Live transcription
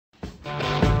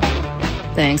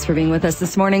Thanks for being with us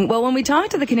this morning. Well, when we talk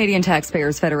to the Canadian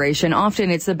Taxpayers Federation,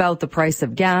 often it's about the price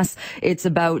of gas. It's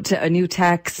about a new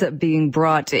tax being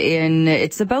brought in.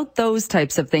 It's about those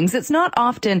types of things. It's not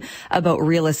often about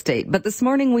real estate. But this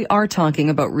morning we are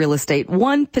talking about real estate,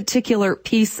 one particular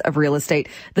piece of real estate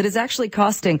that is actually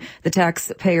costing the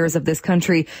taxpayers of this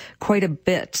country quite a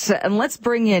bit. And let's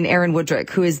bring in Aaron Wudrick,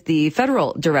 who is the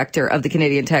Federal Director of the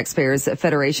Canadian Taxpayers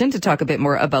Federation, to talk a bit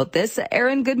more about this.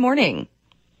 Aaron, good morning.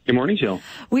 Good morning, Jill.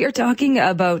 We are talking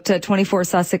about 24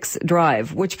 Sussex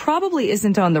Drive, which probably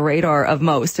isn't on the radar of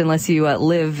most unless you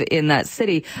live in that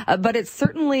city, but it's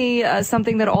certainly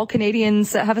something that all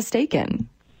Canadians have a stake in.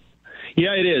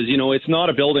 Yeah, it is. You know, it's not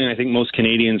a building I think most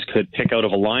Canadians could pick out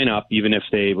of a lineup, even if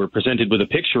they were presented with a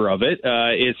picture of it.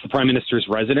 It's the Prime Minister's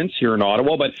residence here in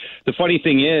Ottawa. But the funny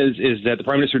thing is that the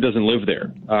Prime Minister doesn't live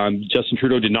there. Justin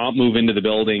Trudeau did not move into the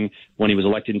building when he was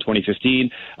elected in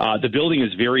 2015. The building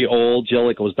is very old, Jill.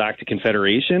 It goes back to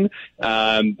Confederation,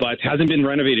 but hasn't been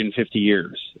renovated in 50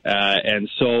 years. And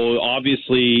so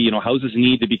obviously, you know, houses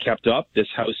need to be kept up. This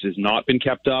house has not been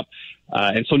kept up.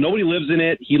 And so nobody lives in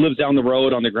it. He lives down the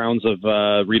road on the grounds of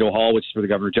Rideau Hall, which is where the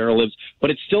Governor General lives. But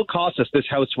it still costs us, this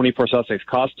house, 24 Sussex,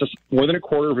 costs us more than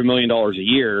 $250,000 a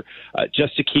year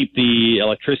just to keep the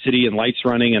electricity and lights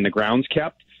running and the grounds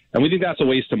kept. And we think that's a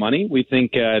waste of money. We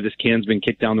think this can's been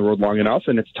kicked down the road long enough,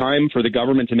 and it's time for the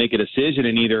government to make a decision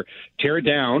and either tear it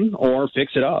down or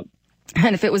fix it up.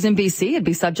 And if it was in BC, it'd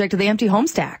be subject to the empty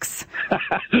homes tax.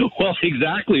 Well,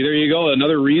 exactly. There you go.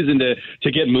 Another reason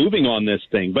to get moving on this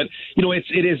thing. But, you know, it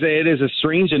is a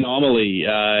strange anomaly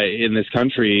in this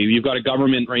country. You've got a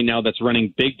government right now that's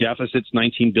running big deficits,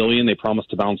 $19 billion. They promised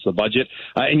to balance the budget.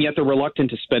 And yet they're reluctant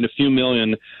to spend a few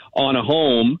million on a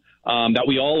home that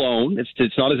we all own.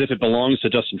 It's not as if it belongs to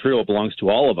Justin Trudeau. It belongs to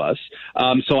all of us.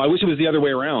 So I wish it was the other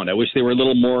way around. I wish they were a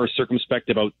little more circumspect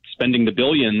about spending the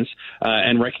billions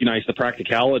and recognize the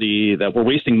practicality that we're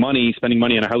wasting money, spending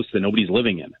money on a house that nobody's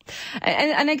living in.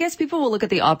 And I guess people will look at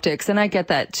the optics, and I get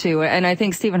that too. And I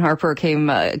think Stephen Harper came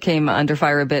under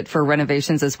fire a bit for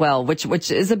renovations as well,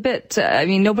 which is a bit. I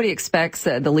mean, nobody expects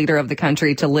the leader of the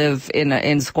country to live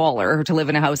in squalor or to live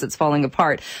in a house that's falling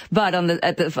apart. But on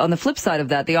the flip side of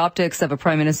that, the optics of a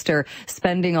prime minister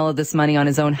spending all of this money on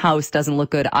his own house doesn't look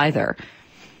good either.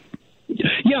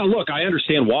 Yeah, look, I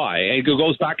understand why. It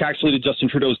goes back actually to Justin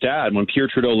Trudeau's dad. When Pierre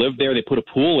Trudeau lived there, they put a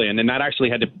pool in, and that actually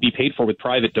had to be paid for with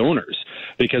private donors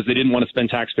because they didn't want to spend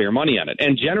taxpayer money on it.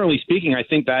 And generally speaking, I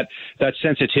think that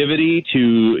sensitivity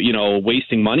to, you know,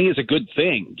 wasting money is a good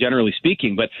thing, generally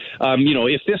speaking. But, you know,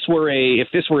 if this were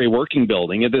a working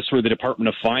building, if this were the Department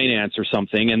of Finance or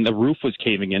something, and the roof was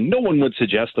caving in, no one would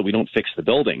suggest that we don't fix the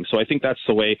building. So I think that's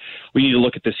the way we need to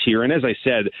look at this here. And as I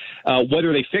said,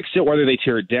 whether they fix it, whether they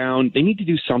tear it down, they need to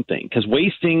do something, because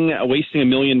wasting $1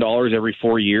 million every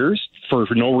 4 years for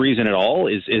no reason at all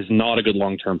is not a good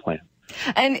long-term plan.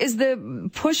 And is the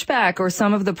pushback, or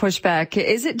some of the pushback,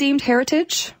 is it deemed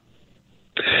heritage?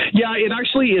 Yeah, it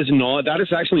actually is not. That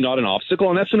is actually not an obstacle,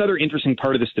 and that's another interesting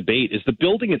part of this debate, is the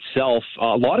building itself.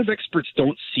 A lot of experts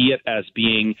don't see it as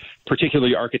being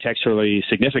particularly architecturally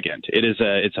significant.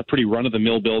 It's a pretty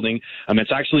run-of-the-mill building.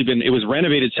 It was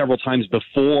renovated several times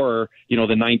before, you know,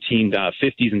 the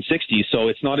 1950s and 60s, so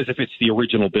it's not as if it's the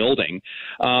original building.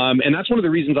 And that's one of the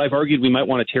reasons I've argued we might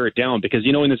want to tear it down, because,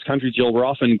 you know, in this country, Jill, we're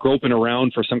often groping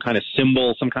around for some kind of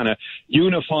symbol, some kind of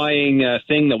unifying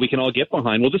thing that we can all get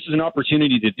behind. Well, this is an opportunity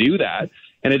to do that.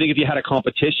 And I think if you had a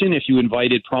competition, if you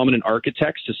invited prominent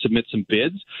architects to submit some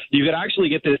bids, you could actually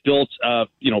get this built,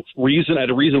 at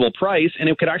a reasonable price, and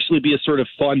it could actually be a sort of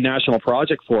fun national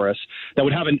project for us that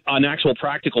would have an actual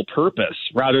practical purpose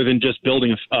rather than just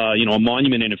building a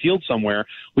monument in a field somewhere.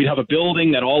 We'd have a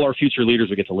building that all our future leaders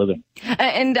would get to live in.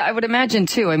 And I would imagine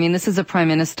too. I mean, this is a prime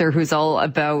minister who's all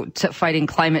about fighting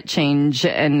climate change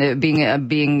and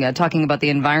talking about the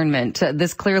environment.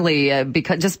 This clearly,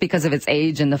 because of its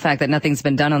age and the fact that nothing's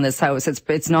been done on this house,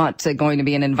 it's not going to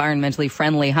be an environmentally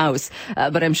friendly house,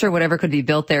 but I'm sure whatever could be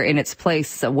built there in its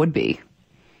place would be.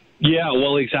 Yeah,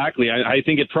 well, exactly. I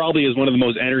think it probably is one of the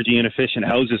most energy inefficient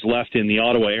houses left in the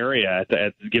Ottawa area,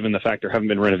 given the fact there haven't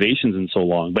been renovations in so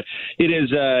long. But it is,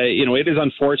 it is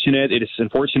unfortunate. It is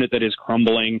unfortunate that it's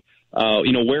crumbling.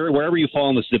 Wherever you fall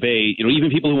in this debate, you know, even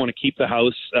people who want to keep the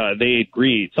house, they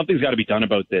agree something's got to be done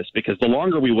about this, because the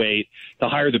longer we wait, the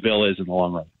higher the bill is in the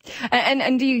long run.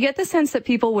 And do you get the sense that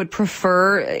people would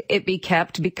prefer it be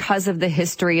kept because of the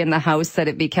history in the house, that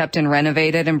it be kept and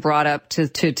renovated and brought up to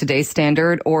today's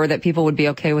standard, or that people would be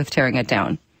okay with tearing it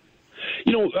down?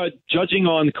 Judging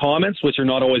on comments, which are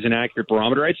not always an accurate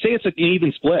barometer, I'd say it's an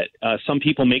even split. Some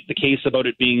people make the case about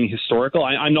it being historical.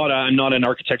 I'm not an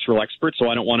architectural expert, so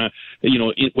I don't want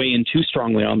to, weigh in too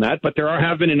strongly on that. But there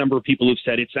have been a number of people who've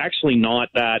said it's actually not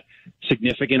that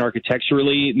significant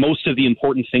architecturally. Most of the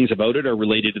important things about it are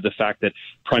related to the fact that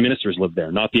prime ministers live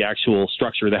there, not the actual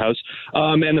structure of the house.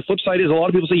 And the flip side is a lot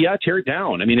of people say, yeah, tear it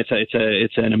down. I mean,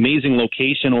 it's an amazing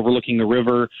location overlooking the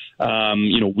river.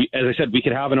 As I said, we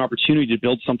could have an opportunity to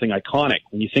build something iconic.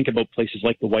 When you think about places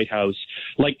like the White House,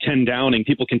 like 10 Downing,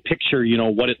 people can picture,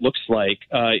 what it looks like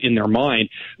in their mind.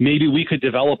 Maybe we could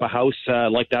develop a house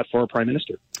like that for our prime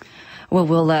minister. Well,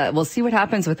 we'll see what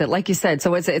happens with it. Like you said,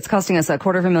 so it's costing us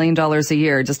 $250,000 a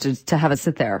year just to have it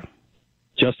sit there.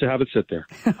 Just to have it sit there.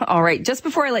 All right. Just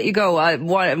before I let you go, I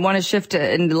want to shift.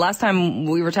 And the last time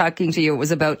we were talking to you, it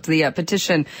was about the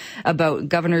petition about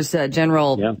governors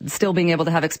general still being able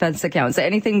to have expense accounts.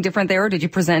 Anything different there? Or did you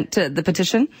present the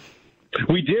petition?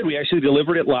 We did. We actually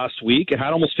delivered it last week. It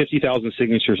had almost 50,000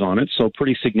 signatures on it, so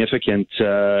pretty significant.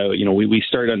 We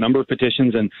started a number of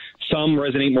petitions, and some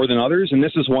resonate more than others. And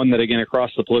this is one that, again, across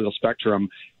the political spectrum,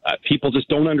 people just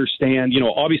don't understand.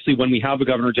 Obviously, when we have a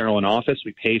governor general in office,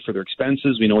 we pay for their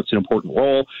expenses. We know it's an important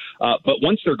role. But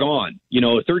once they're gone,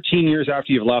 13 years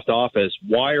after you've left office,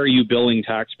 why are you billing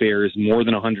taxpayers more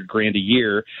than $100,000 a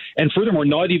year? And furthermore,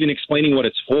 not even explaining what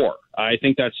it's for. I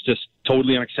think that's just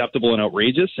totally unacceptable and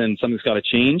outrageous, and something's got to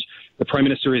change. The Prime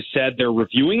Minister has said they're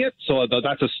reviewing it, so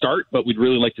that's a start, but we'd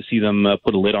really like to see them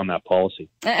put a lid on that policy.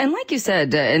 And like you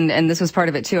said, and this was part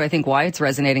of it too, I think why it's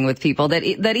resonating with people, that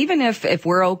even if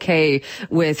we're okay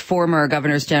with former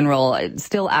governors general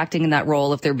still acting in that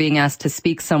role, if they're being asked to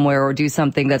speak somewhere or do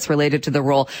something that's related to the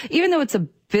role, even though it's a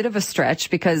bit of a stretch,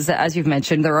 because as you've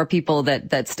mentioned, there are people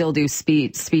that still do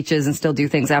speeches and still do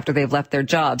things after they've left their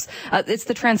jobs. It's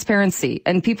the transparency,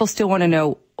 and people still want to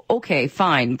know, okay,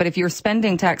 fine, but if you're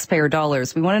spending taxpayer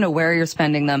dollars, we want to know where you're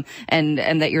spending them and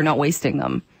that you're not wasting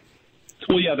them.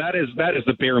 Well, yeah, that is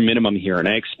the bare minimum here, and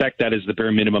I expect that is the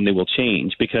bare minimum they will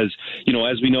change because,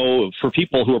 as we know, for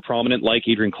people who are prominent like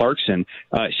Adrienne Clarkson,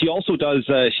 she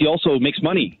also makes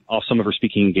money off some of her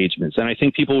speaking engagements, and I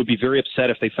think people would be very upset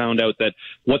if they found out that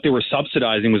what they were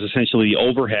subsidizing was essentially the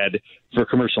overhead for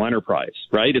commercial enterprise,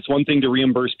 right? It's one thing to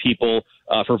reimburse people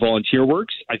for volunteer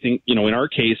works. I think, in our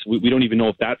case, we don't even know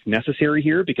if that's necessary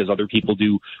here because other people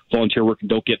do volunteer work and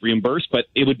don't get reimbursed, but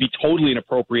it would be totally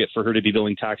inappropriate for her to be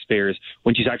billing taxpayers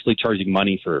when she's actually charging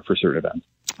money for certain events.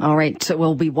 All right.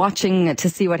 We'll be watching to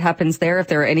see what happens there, if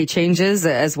there are any changes,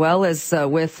 as well as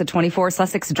with the 24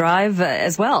 Sussex Drive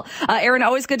as well. Aaron,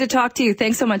 always good to talk to you.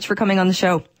 Thanks so much for coming on the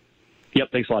show.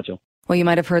 Yep. Thanks a lot, Jill. Well, you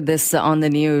might have heard this on the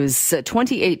news.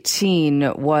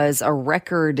 2018 was a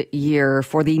record year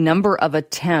for the number of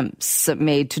attempts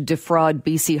made to defraud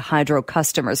BC Hydro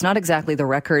customers. Not exactly the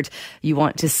record you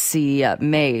want to see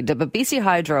made, but BC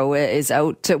Hydro is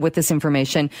out with this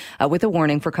information with a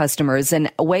warning for customers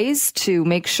and ways to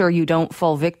make sure you don't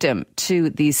fall victim to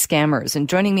these scammers. And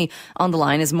joining me on the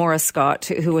line is Mora Scott,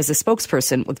 who is a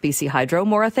spokesperson with BC Hydro.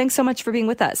 Mora, thanks so much for being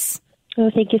with us. Oh,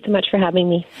 thank you so much for having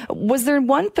me. Was there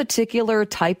one particular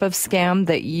type of scam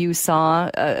that you saw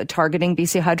targeting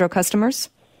BC Hydro customers?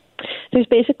 There's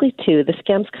basically two. The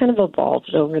scam's kind of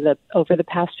evolved over the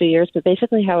past few years, but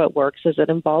basically how it works is it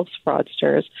involves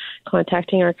fraudsters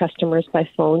contacting our customers by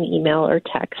phone, email, or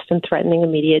text and threatening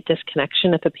immediate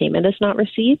disconnection if a payment is not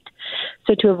received.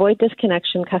 So to avoid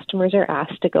disconnection, customers are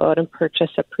asked to go out and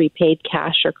purchase a prepaid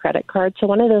cash or credit card. So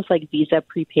one of those like Visa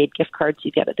prepaid gift cards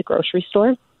you get at the grocery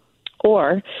store.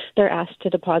 Or they're asked to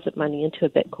deposit money into a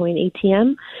Bitcoin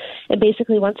ATM. And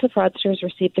basically, once the fraudsters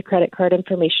receive the credit card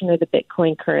information or the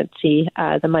Bitcoin currency,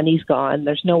 the money's gone.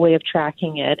 There's no way of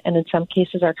tracking it. And in some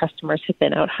cases, our customers have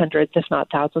been out hundreds, if not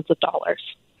thousands of dollars.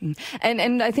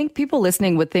 And I think people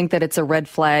listening would think that it's a red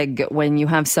flag when you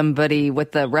have somebody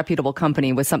with a reputable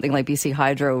company with something like BC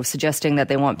Hydro suggesting that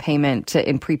they want payment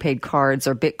in prepaid cards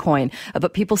or Bitcoin.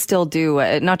 But people still do,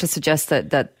 not to suggest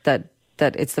that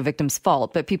it's the victim's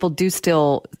fault, but people do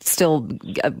still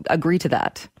agree to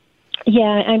that. Yeah,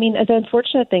 I mean, the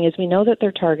unfortunate thing is we know that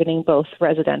they're targeting both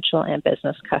residential and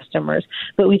business customers,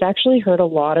 but we've actually heard a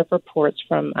lot of reports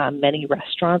from many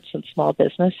restaurants and small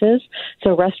businesses.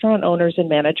 So restaurant owners and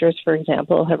managers, for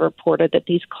example, have reported that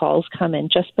these calls come in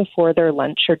just before their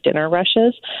lunch or dinner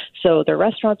rushes. So their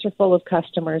restaurants are full of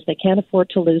customers. They can't afford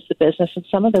to lose the business, and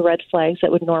some of the red flags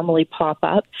that would normally pop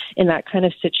up in that kind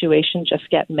of situation just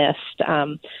get missed.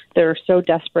 They're so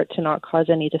desperate to not cause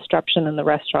any disruption in the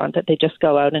restaurant that they just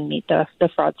go out and meet the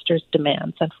fraudsters'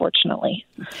 demands, unfortunately.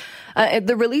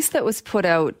 The release that was put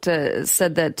out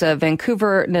said that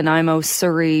Vancouver, Nanaimo,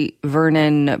 Surrey,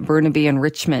 Vernon, Burnaby, and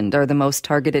Richmond are the most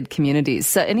targeted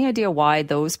communities. Any idea why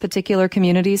those particular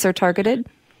communities are targeted?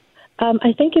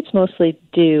 I think it's mostly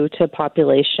due to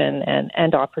population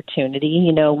and opportunity.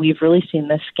 You know, we've really seen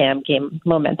this scam gain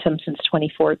momentum since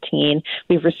 2014.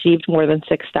 We've received more than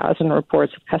 6,000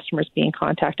 reports of customers being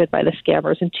contacted by the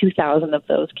scammers, and 2,000 of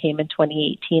those came in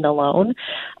 2018 alone.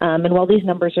 And while these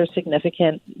numbers are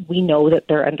significant, we know that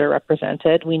they're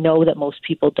underrepresented. We know that most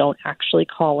people don't actually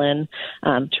call in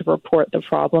to report the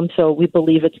problem. So we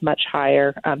believe it's much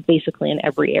higher, basically in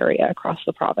every area across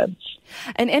the province.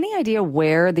 And any idea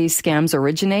where these scams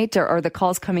originate? Are the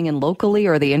calls coming in locally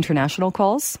or are they international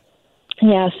calls?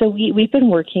 Yeah, so we've been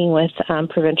working with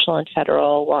provincial and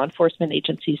federal law enforcement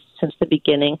agencies since the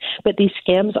beginning, but these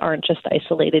scams aren't just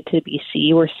isolated to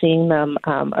BC. We're seeing them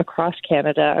across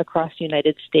Canada, across the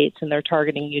United States, and they're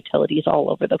targeting utilities all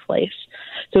over the place.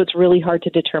 So it's really hard to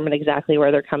determine exactly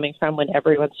where they're coming from when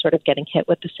everyone's sort of getting hit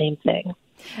with the same thing.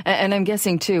 And I'm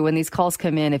guessing, too, when these calls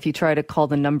come in, if you try to call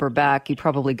the number back, you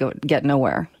probably get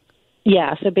nowhere.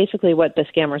 Yeah, so basically what the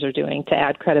scammers are doing to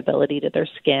add credibility to their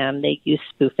scam, they use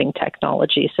spoofing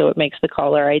technology. So it makes the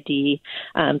caller ID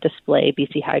display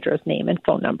BC Hydro's name and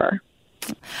phone number.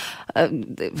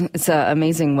 It's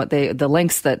amazing what the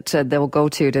lengths that they'll go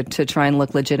to try and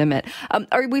look legitimate.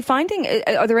 Are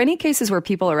there any cases where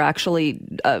people are actually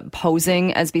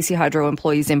posing as BC Hydro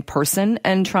employees in person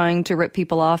and trying to rip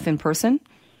people off in person?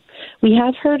 We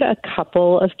have heard a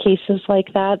couple of cases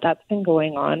like that. That's been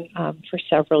going on for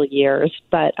several years.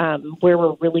 But where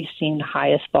we're really seeing the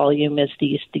highest volume is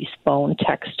these phone,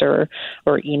 text, or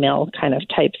email kind of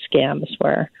type scams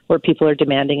where people are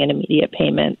demanding an immediate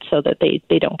payment so that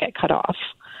they don't get cut off.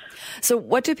 So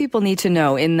what do people need to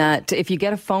know in that if you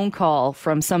get a phone call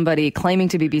from somebody claiming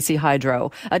to be BC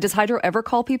Hydro, does Hydro ever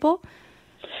call people?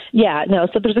 Yeah, no,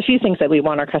 so there's a few things that we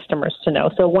want our customers to know.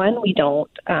 So one, we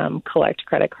don't collect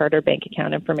credit card or bank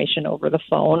account information over the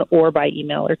phone or by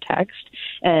email or text,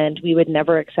 and we would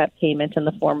never accept payment in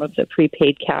the form of the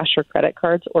prepaid cash or credit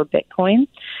cards or Bitcoin.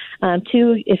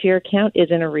 Two, if your account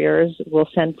is in arrears, we'll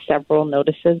send several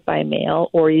notices by mail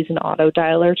or use an auto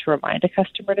dialer to remind a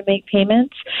customer to make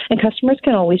payments. And customers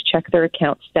can always check their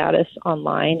account status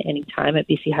online anytime at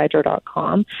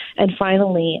bchydro.com. And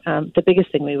finally, the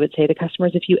biggest thing we would say to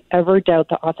customers, if you ever doubt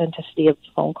the authenticity of the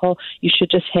phone call, you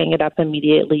should just hang it up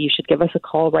immediately. You should give us a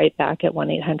call right back at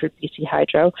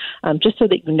 1-800-BC-HYDRO, just so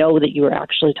that you know that you were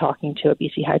actually talking to a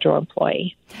BC Hydro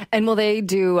employee. And will they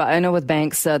do, I know with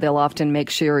banks, they'll often make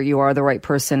sure you are the right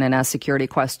person and ask security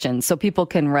questions. So people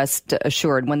can rest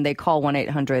assured when they call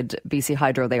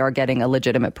 1-800-BC-HYDRO, they are getting a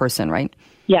legitimate person, right?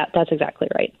 Yeah, that's exactly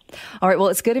right. All right. Well,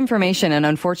 it's good information. And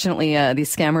unfortunately,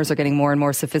 these scammers are getting more and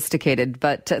more sophisticated.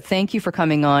 But thank you for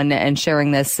coming on and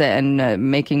sharing this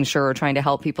and making sure, trying to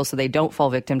help people so they don't fall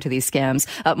victim to these scams.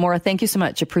 Mora, thank you so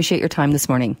much. Appreciate your time this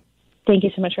morning. Thank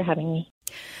you so much for having me.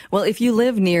 Well, if you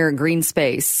live near green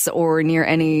space or near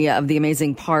any of the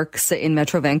amazing parks in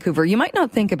Metro Vancouver, you might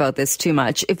not think about this too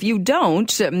much. If you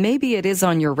don't, maybe it is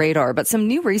on your radar. But some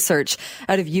new research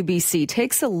out of UBC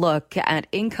takes a look at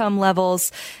income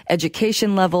levels,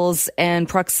 education levels, and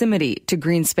proximity to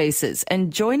green spaces.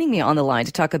 And joining me on the line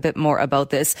to talk a bit more about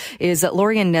this is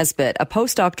Lorien Nesbitt, a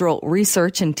postdoctoral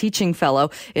research and teaching fellow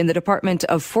in the Department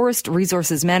of Forest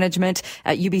Resources Management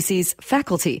at UBC's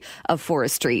Faculty of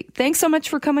Forestry. Thanks so much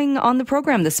for coming on the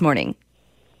program this morning.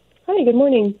 Hi, good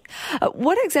morning.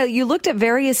 What exactly, you looked at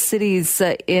various cities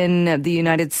in the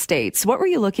United States. What were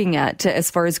you looking at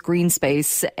as far as green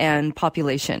space and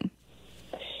population?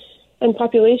 And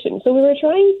population. So we were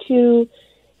trying to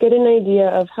get an idea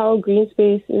of how green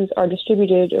spaces are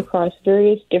distributed across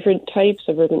various different types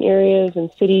of urban areas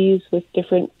and cities with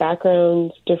different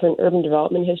backgrounds, different urban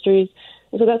development histories.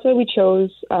 And so that's why we chose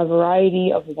a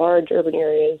variety of large urban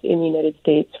areas in the United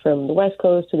States, from the West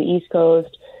Coast to the East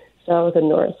Coast, South and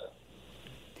North.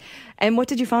 And what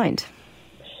did you find?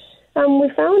 We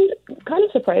found, kind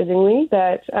of surprisingly,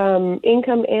 that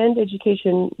income and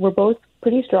education were both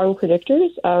pretty strong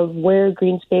predictors of where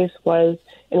green space was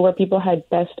and where people had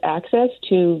best access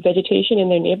to vegetation in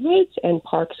their neighborhoods and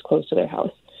parks close to their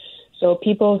house. So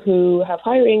people who have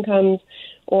higher incomes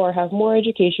or have more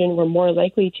education were more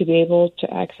likely to be able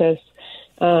to access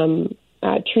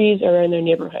trees around their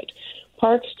neighborhood.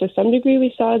 Parks, to some degree,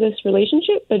 we saw this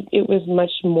relationship, but it was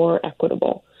much more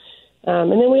equitable.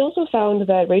 And then we also found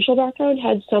that racial background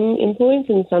had some influence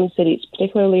in some cities,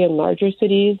 particularly in larger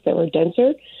cities that were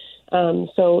denser.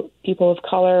 So people of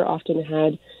color often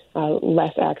had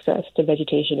less access to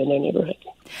vegetation in their neighborhoods.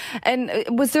 And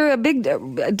was there a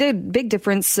big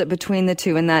difference between the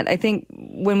two in that I think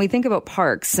when we think about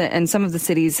parks and some of the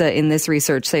cities in this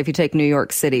research, say if you take New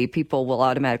York City, people will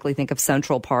automatically think of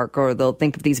Central Park or they'll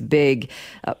think of these big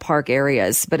park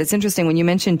areas. But it's interesting when you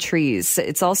mention trees,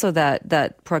 it's also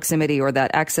that proximity or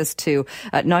that access to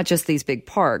not just these big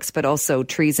parks, but also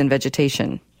trees and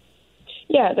vegetation.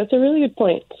 Yeah, that's a really good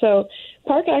point. So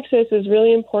park access is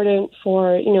really important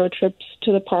for, trips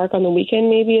to the park on the weekend,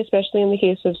 maybe, especially in the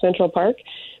case of Central Park.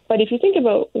 But if you think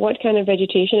about what kind of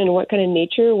vegetation and what kind of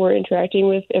nature we're interacting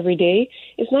with every day,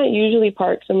 it's not usually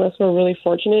parks unless we're really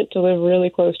fortunate to live really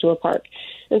close to a park.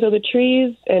 And so the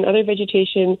trees and other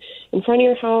vegetation in front of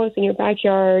your house, in your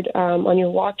backyard, on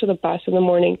your walk to the bus in the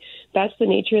morning, that's the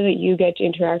nature that you get to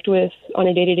interact with on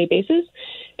a day-to-day basis.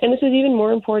 And this is even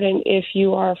more important if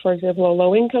you are, for example, a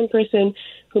low-income person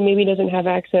who maybe doesn't have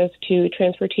access to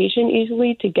transportation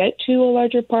easily to get to a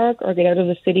larger park or get out of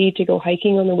the city to go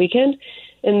hiking on the weekend.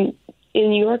 And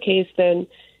in your case, then,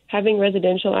 having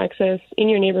residential access in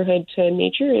your neighborhood to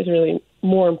nature is really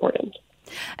more important.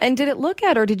 And did it look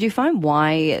at, or did you find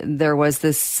why there was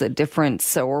this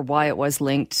difference or why it was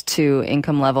linked to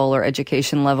income level or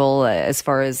education level as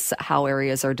far as how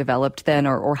areas are developed then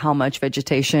or how much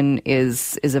vegetation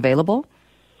is available?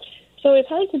 So it's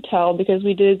hard to tell because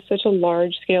we did such a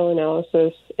large-scale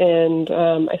analysis, and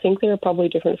I think there are probably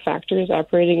different factors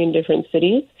operating in different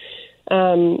cities.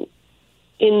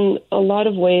 In a lot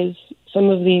of ways, some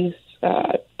of these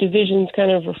divisions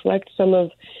kind of reflect some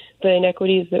of the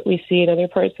inequities that we see in other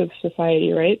parts of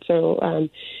society, right? So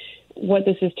what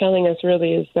this is telling us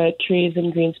really is that trees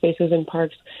and green spaces and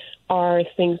parks are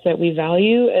things that we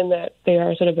value and that they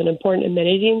are sort of an important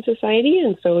amenity in society.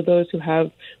 And so those who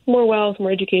have more wealth,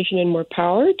 more education, and more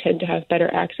power tend to have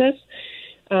better access.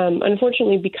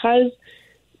 Unfortunately, because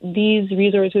these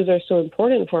resources are so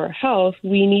important for our health,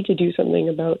 we need to do something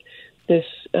about this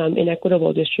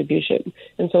inequitable distribution.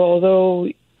 And so although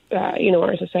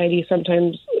our society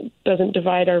sometimes doesn't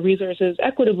divide our resources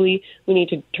equitably, we need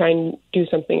to try and do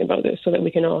something about this so that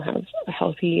we can all have a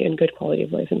healthy and good quality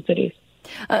of life in cities.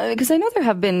 Because I know there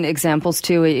have been examples,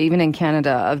 too, even in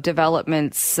Canada, of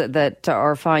developments that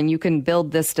are fine. You can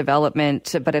build this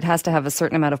development, but it has to have a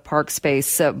certain amount of park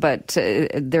space. But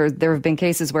there have been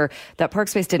cases where that park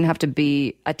space didn't have to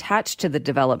be attached to the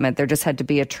development. There just had to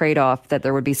be a trade-off that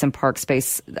there would be some park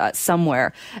space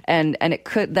somewhere. And it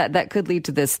could that could lead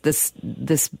to this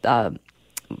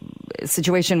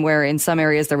situation where in some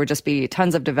areas there would just be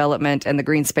tons of development and the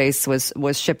green space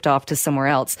was shipped off to somewhere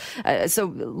else. So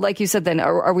like you said, then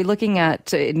are we looking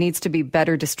at it needs to be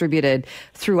better distributed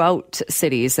throughout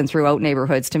cities and throughout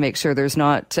neighborhoods to make sure there's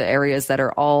not areas that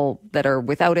are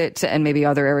without it and maybe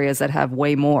other areas that have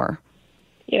way more?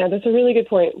 Yeah, that's a really good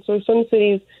point. So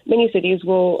many cities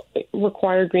will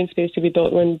require green space to be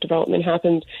built when development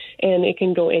happens, and it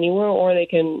can go anywhere, or they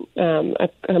can, a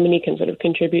company can sort of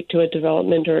contribute to a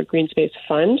development or a green space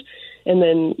fund, and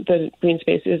then the green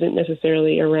space isn't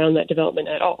necessarily around that development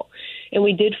at all. And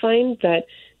we did find that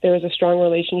there was a strong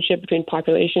relationship between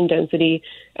population density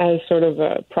as sort of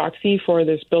a proxy for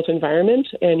this built environment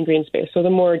and green space. So the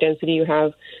more density you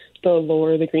have, the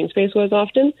lower the green space was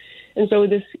often. And so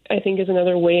this, I think, is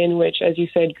another way in which, as you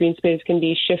said, green space can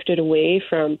be shifted away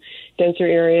from denser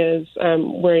areas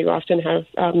where you often have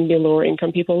the lower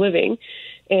income people living.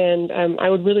 And I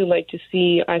would really like to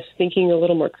see us thinking a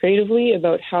little more creatively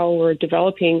about how we're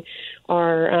developing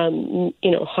our,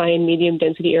 high and medium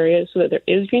density areas so that there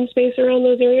is green space around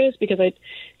those areas, because it's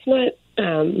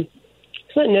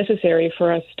not necessary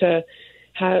for us to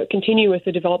continue with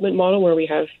the development model where we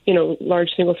have, large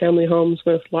single-family homes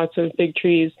with lots of big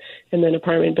trees and then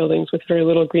apartment buildings with very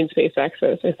little green space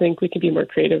access. I think we can be more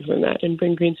creative than that and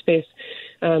bring green space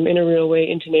in a real way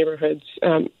into neighborhoods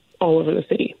all over the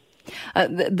city.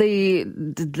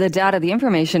 The data, the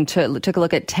information took a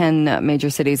look at 10 major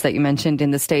cities that you mentioned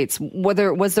in the States.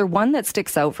 Was there one that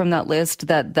sticks out from that list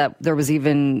that there was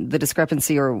even the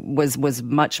discrepancy or was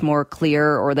much more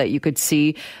clear, or that you could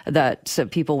see that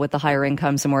people with the higher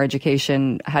incomes and more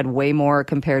education had way more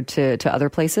compared to other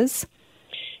places?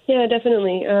 Yeah,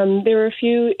 definitely. There were a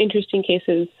few interesting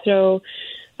cases. So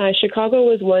Chicago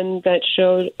was one that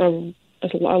showed a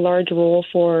large role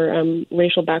for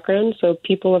racial background. So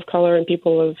people of color and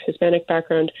people of Hispanic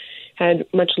background had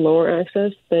much lower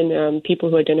access than people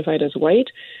who identified as white.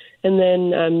 And then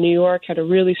New York had a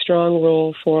really strong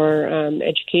role for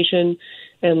education,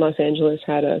 and Los Angeles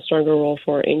had a stronger role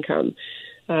for income.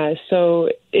 So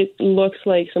it looks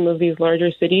like some of these larger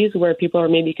cities where people are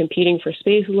maybe competing for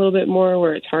space a little bit more,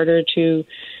 where it's harder to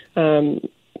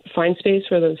find space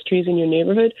for those trees in your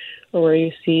neighborhood, or where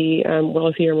you see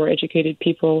wealthier, more educated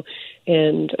people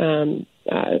and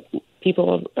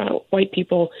white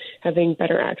people having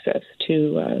better access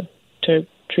to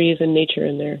trees and nature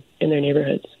in their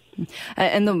neighborhoods.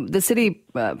 And the city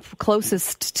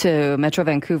closest to Metro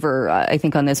Vancouver, I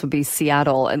think, on this would be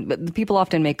Seattle. And people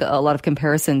often make a lot of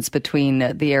comparisons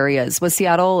between the areas. Was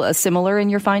Seattle similar in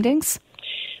your findings?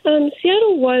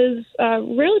 Seattle was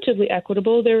relatively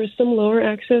equitable. There was some lower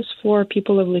access for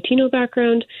people of Latino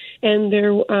background, and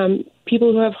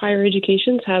people who have higher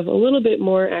educations have a little bit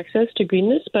more access to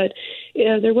greenness, but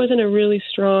there wasn't a really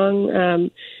strong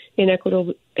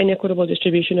inequitable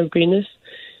distribution of greenness.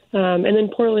 And then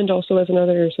Portland also, as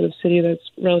another sort of city that's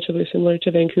relatively similar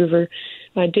to Vancouver,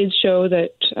 did show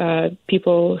that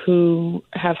people who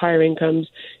have higher incomes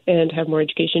and have more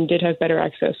education did have better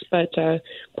access. But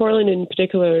Portland in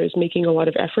particular is making a lot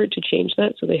of effort to change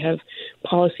that. So they have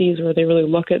policies where they really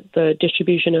look at the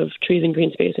distribution of trees and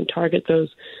green space and target those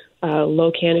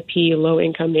low canopy, low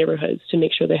income neighborhoods to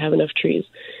make sure they have enough trees.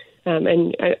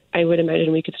 And I would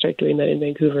imagine we could start doing that in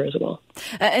Vancouver as well.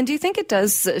 And do you think it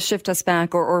does shift us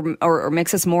back or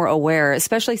makes us more aware,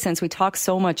 especially since we talk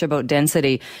so much about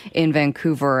density in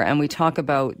Vancouver and we talk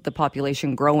about the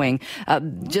population growing,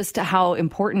 just how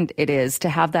important it is to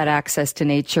have that access to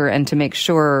nature and to make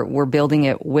sure we're building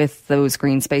it with those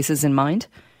green spaces in mind?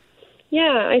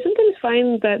 Yeah, I sometimes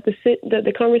find that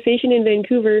the conversation in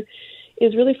Vancouver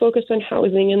is really focused on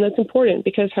housing, and that's important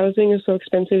because housing is so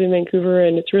expensive in Vancouver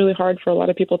and it's really hard for a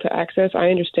lot of people to access. I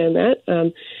understand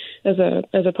that as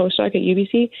a postdoc at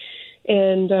UBC.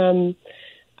 And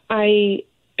I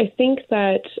think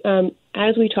that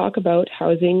as we talk about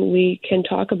housing, we can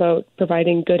talk about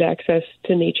providing good access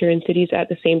to nature in cities at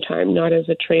the same time, not as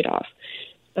a trade-off.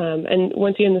 And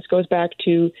once again, this goes back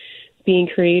to being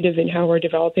creative in how we're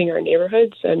developing our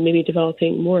neighborhoods and maybe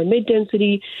developing more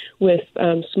mid-density with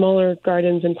smaller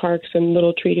gardens and parks and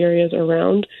little treat areas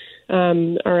around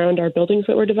our buildings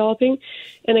that we're developing.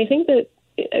 And I think that,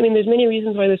 there's many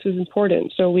reasons why this is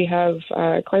important. So we have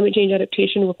climate change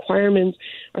adaptation requirements.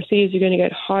 Our cities are going to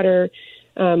get hotter.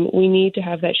 We need to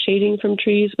have that shading from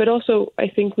trees. But also, I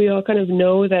think we all kind of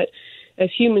know that as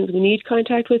humans, we need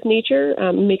contact with nature.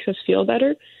 It makes us feel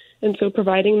better. And so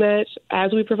providing that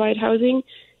as we provide housing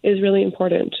is really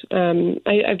important.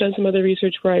 I've done some other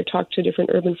research where I've talked to different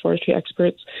urban forestry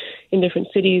experts in different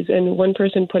cities, and one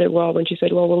person put it well when she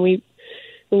said, well, when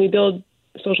we build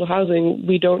social housing,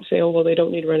 we don't say, oh, well, they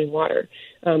don't need running water.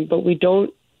 But we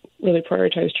don't really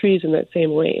prioritize trees in that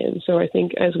same way. And so I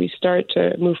think as we start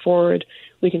to move forward,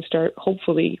 we can start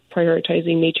hopefully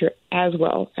prioritizing nature as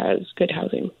well as good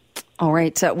housing. All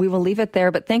right. We will leave it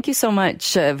there, but thank you so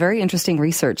much. Very interesting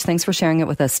research. Thanks for sharing it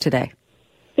with us today.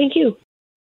 Thank you.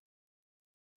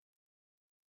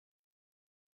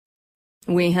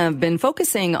 We have been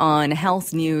focusing on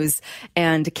health news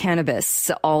and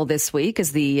cannabis all this week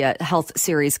as the health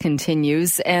series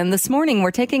continues. And this morning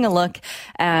we're taking a look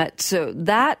at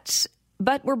that,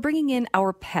 but we're bringing in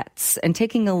our pets and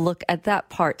taking a look at that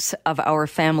part of our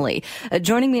family.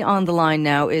 Joining me on the line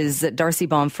now is Darcy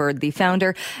Bomford, the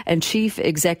founder and chief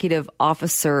executive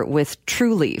officer with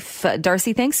TrueLeaf.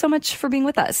 Darcy, thanks so much for being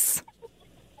with us.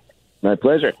 My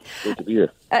pleasure. Good to be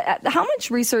here. How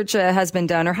much research has been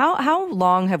done, or how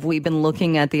long have we been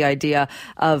looking at the idea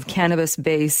of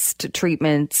cannabis-based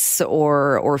treatments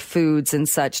or foods and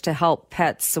such to help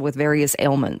pets with various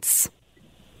ailments?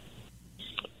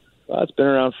 Well, it's been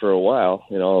around for a while,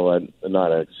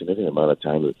 not a significant amount of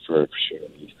time, but for sure,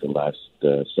 at least the last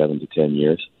 7 to 10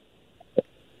 years.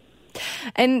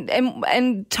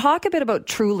 And talk a bit about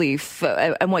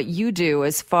TrueLeaf and what you do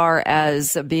as far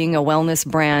as being a wellness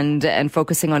brand and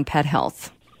focusing on pet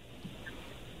health.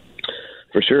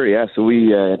 For sure, yeah. So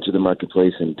we entered the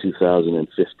marketplace in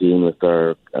 2015 with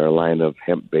our line of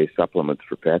hemp-based supplements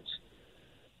for pets.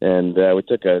 And we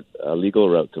took a legal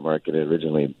route to market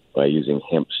originally by using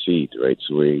hemp seed, right?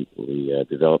 So we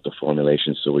developed a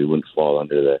formulation so we wouldn't fall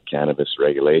under the cannabis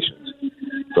regulations.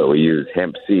 But we use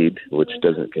hemp seed, which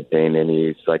doesn't contain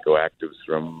any psychoactives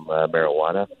from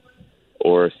marijuana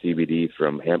or CBD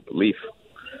from hemp leaf.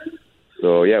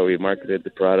 So, yeah, we marketed the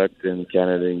product in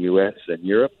Canada and U.S. and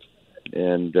Europe.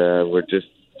 And we're just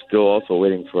still also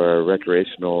waiting for our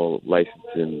recreational license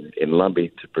in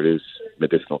Lumby to produce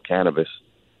medicinal cannabis,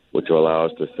 which will allow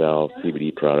us to sell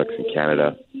CBD products in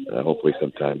Canada, hopefully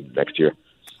sometime next year.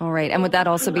 All right. And would that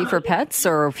also be for pets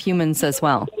or humans as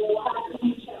well?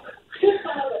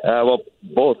 Well,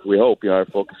 both, we hope. Our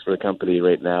focus for the company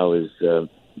right now is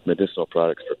medicinal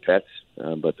products for pets,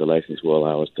 but the license will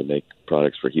allow us to make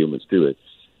products for humans, too.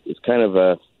 It's kind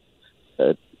of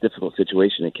difficult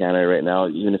situation in Canada right now.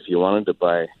 Even if you wanted to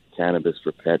buy cannabis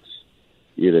for pets,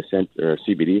 or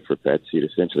CBD for pets, you'd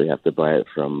essentially have to buy it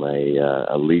from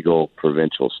a legal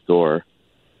provincial store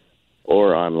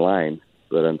or online.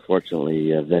 But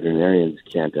unfortunately, veterinarians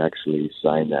can't actually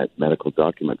sign that medical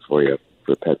document for you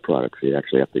for pet products. You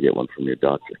actually have to get one from your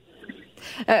doctor.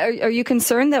 Are you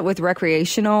concerned that with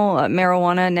recreational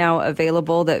marijuana now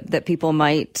available that people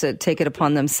might take it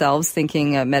upon themselves,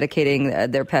 thinking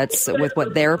medicating their pets with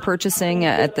what they're purchasing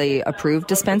at the approved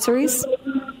dispensaries?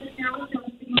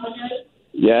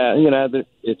 Yeah,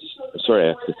 it's sorry, I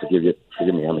have to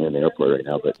forgive me, I'm in the airport right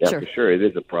now, but yeah, sure. For sure, it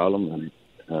is a problem,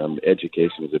 and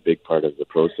education is a big part of the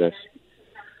process.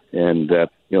 And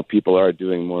people are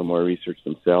doing more and more research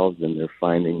themselves, and they're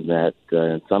finding that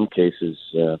in some cases,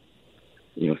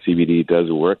 CBD does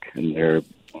work, and they're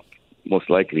most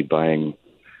likely buying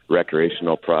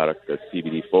recreational product that's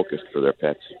CBD focused for their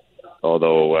pets.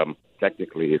 Although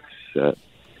technically, it's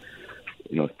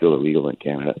still illegal in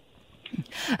Canada.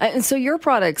 And so your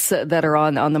products that are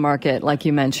on the market, like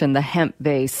you mentioned, the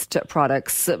hemp-based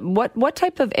products, what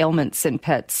type of ailments in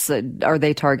pets are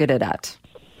they targeted at?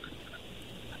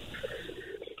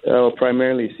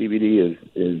 Primarily CBD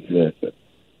is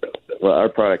our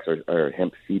products are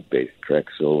hemp seed-based, correct?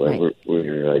 So right.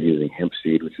 we're using hemp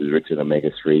seed, which is rich in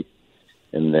omega-3,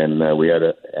 and then we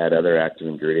add other active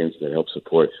ingredients that help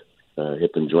support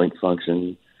hip and joint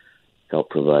function, help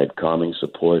provide calming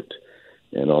support,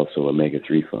 and also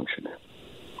omega-3 function.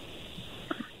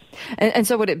 And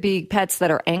so would it be pets that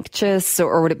are anxious,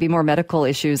 or would it be more medical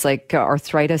issues like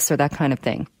arthritis or that kind of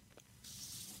thing?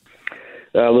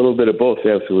 A little bit of both,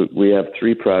 yeah. So we have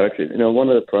 3 products. One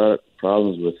of the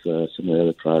problems with some of the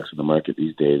other products on the market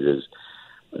these days is,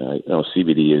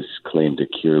 CBD is claimed to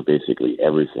cure basically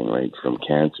everything, right, from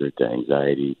cancer to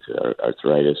anxiety to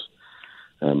arthritis.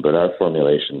 But our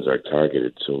formulations are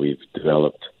targeted, so we've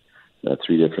developed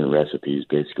 3 different recipes,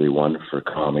 basically one for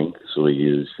calming. So we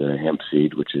use hemp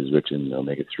seed, which is rich in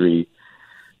omega-3,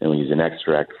 and we use an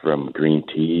extract from green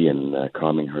tea and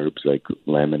calming herbs like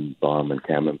lemon, balm, and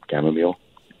chamomile.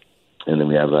 And then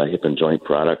we have a hip and joint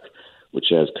product, which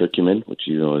has curcumin, which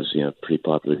is pretty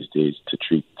popular these days to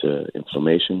treat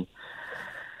inflammation.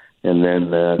 And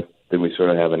then we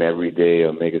sort of have an everyday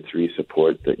omega-3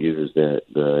 support that uses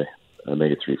the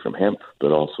omega-3 from hemp,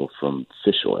 but also from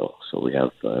fish oil. So we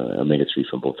have omega-3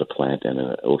 from both a plant and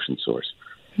an ocean source.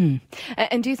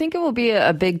 And do you think it will be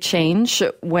a big change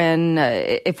when,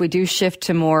 if we do shift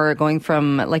to more going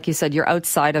from, like you said, you're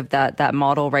outside of that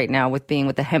model right now with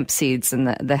the hemp seeds and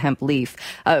the hemp leaf,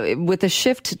 with the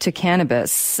shift to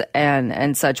cannabis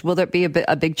and such, will there be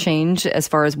a big change as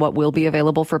far as what will be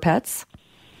available for pets?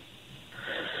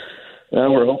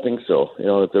 We're hoping so.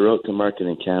 The road to market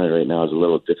in Canada right now is a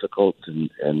little difficult,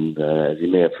 and as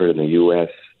you may have heard in the U.S.,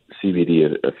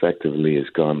 CBD effectively has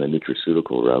gone the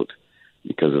nutraceutical route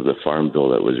because of the farm bill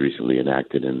that was recently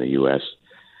enacted in the U.S.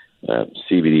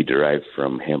 CBD derived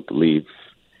from hemp leaf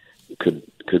could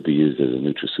be used as a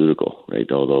nutraceutical,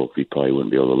 right? Although we probably wouldn't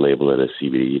be able to label it as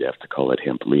CBD, you'd have to call it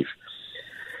hemp leaf.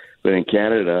 But in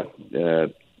Canada,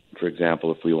 for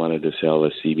example, if we wanted to sell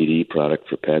a CBD product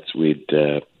for pets, we'd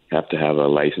have to have a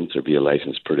license or be a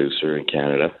licensed producer in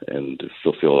Canada and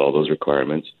fulfill all those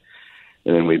requirements.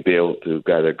 And then we'd be able to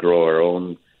either grow our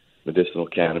own medicinal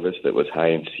cannabis that was high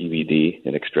in CBD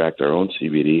and extract our own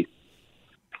CBD,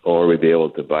 or we'd be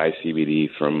able to buy CBD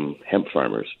from hemp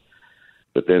farmers.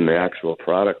 But then the actual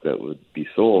product that would be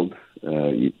sold,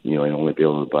 you'd only be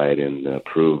able to buy it in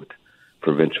approved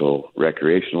provincial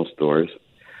recreational stores,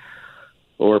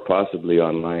 or possibly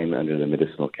online under the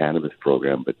medicinal cannabis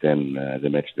program. But then, as I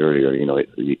mentioned earlier,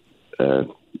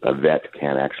 a vet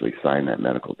can't actually sign that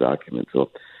medical document. So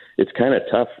it's kind of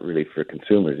tough, really, for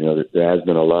consumers. There has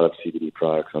been a lot of CBD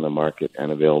products on the market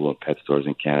and available in pet stores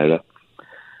in Canada.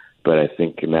 But I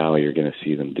think now you're going to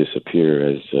see them disappear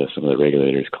as some of the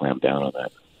regulators clamp down on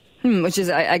that. Which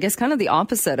is, I guess, kind of the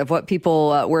opposite of what people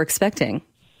were expecting.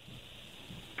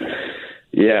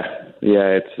 Yeah,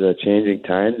 it's changing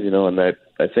times, and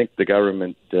I think the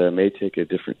government may take a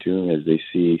different tune as they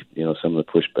see, some of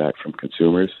the pushback from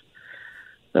consumers.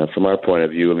 From our point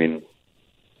of view,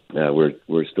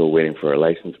 we're still waiting for our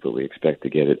license, but we expect to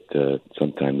get it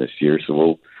sometime this year.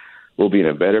 So we'll be in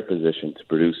a better position to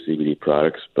produce CBD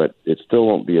products, but it still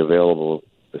won't be available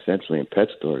essentially in pet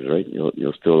stores, right?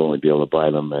 You'll still only be able to buy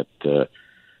them at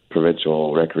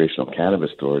provincial recreational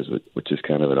cannabis stores, which is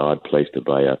kind of an odd place to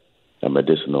buy a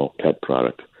medicinal pet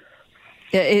product.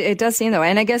 It does seem, though.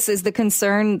 And I guess is the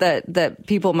concern that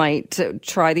people might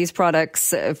try these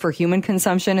products for human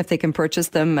consumption if they can purchase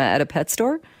them at a pet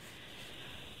store?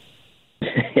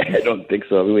 I don't think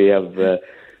so. We have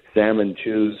salmon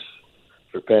chews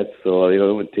for pets, so it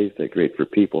wouldn't taste that great for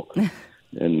people.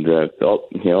 And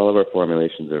all of our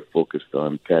formulations are focused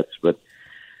on pets. But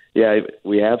yeah,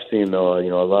 we have seen though,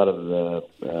 a lot of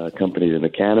the companies in the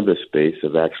cannabis space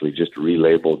have actually just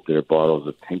relabeled their bottles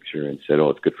of tincture and said, "Oh,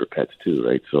 it's good for pets too,"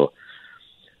 right? So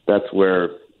that's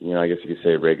where I guess you could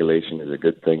say regulation is a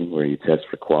good thing, where you test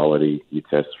for quality, you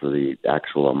test for the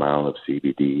actual amount of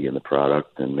CBD in the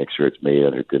product, and make sure it's made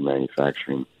under good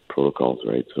manufacturing protocols,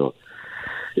 right? So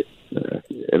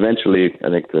eventually, I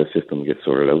think the system will get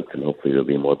sorted out, and hopefully there'll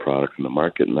be more products in the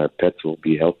market, and our pets will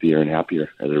be healthier and happier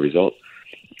as a result.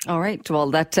 All right. Well,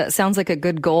 that sounds like a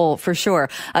good goal for sure.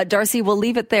 Darcy, we'll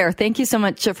leave it there. Thank you so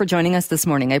much for joining us this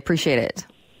morning. I appreciate it.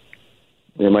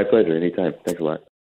 Yeah, my pleasure. Anytime. Thanks a lot.